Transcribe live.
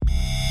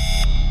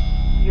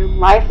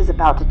Life is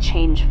about to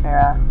change,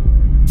 Farah.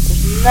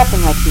 There's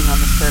nothing like being on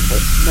the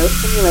surface. No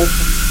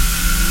simulation,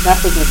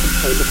 nothing they can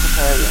say to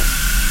prepare you.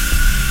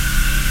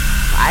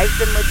 I've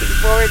been looking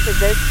forward to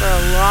this for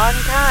a long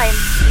time.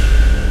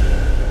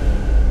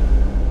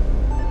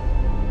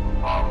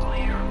 All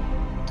clear.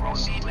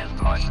 Proceed with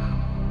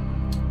caution.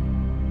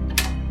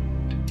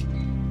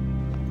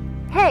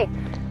 Hey,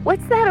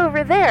 what's that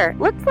over there?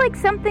 Looks like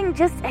something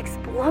just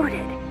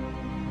exploded.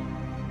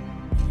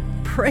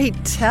 Pray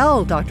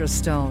tell, Dr.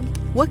 Stone.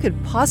 What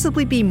could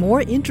possibly be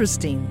more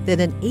interesting than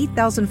an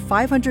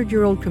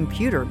 8,500-year-old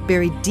computer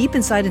buried deep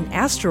inside an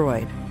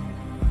asteroid?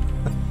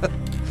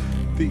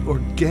 The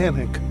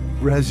organic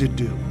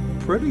residue.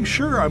 Pretty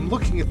sure I'm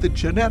looking at the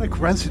genetic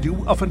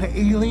residue of an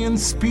alien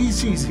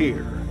species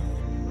here.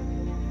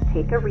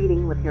 Take a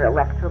reading with your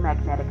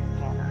electromagnetic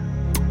scanner.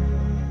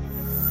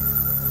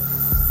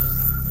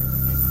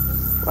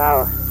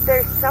 Well,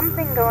 there's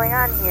something going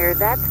on here,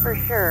 that's for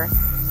sure.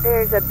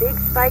 There's a big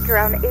spike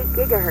around 8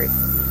 gigahertz.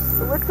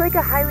 It looks like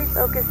a highly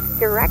focused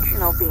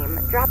directional beam.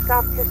 It drops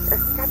off just a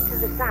step to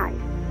the side.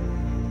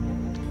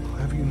 I'll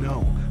have you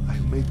know,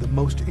 I've made the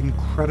most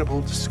incredible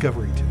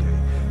discovery today.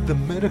 The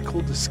medical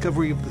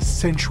discovery of the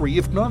century,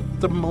 if not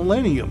the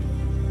millennium.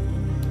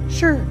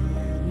 Sure.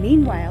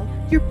 Meanwhile,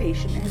 your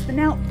patient has been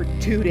out for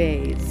 2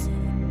 days.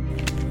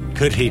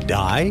 Could he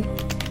die?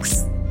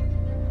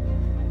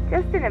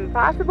 Just an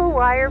impossible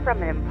wire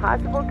from an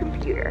impossible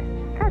computer.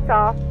 That's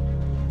all.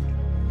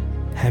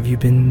 Have you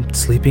been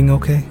sleeping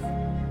okay?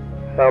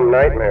 Some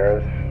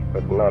nightmares,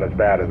 but not as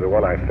bad as the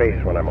one I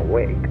face when I'm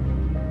awake.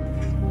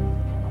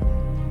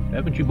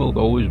 Haven't you both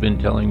always been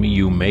telling me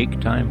you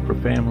make time for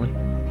family?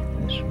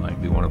 This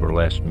might be one of our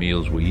last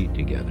meals we eat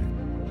together.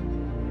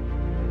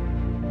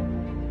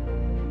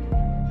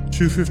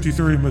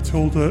 253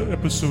 Matilda,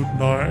 Episode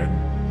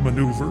 9,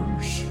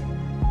 Maneuvers.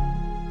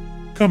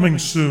 Coming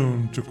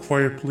soon to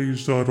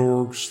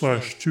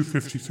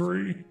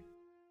quietplease.org/253.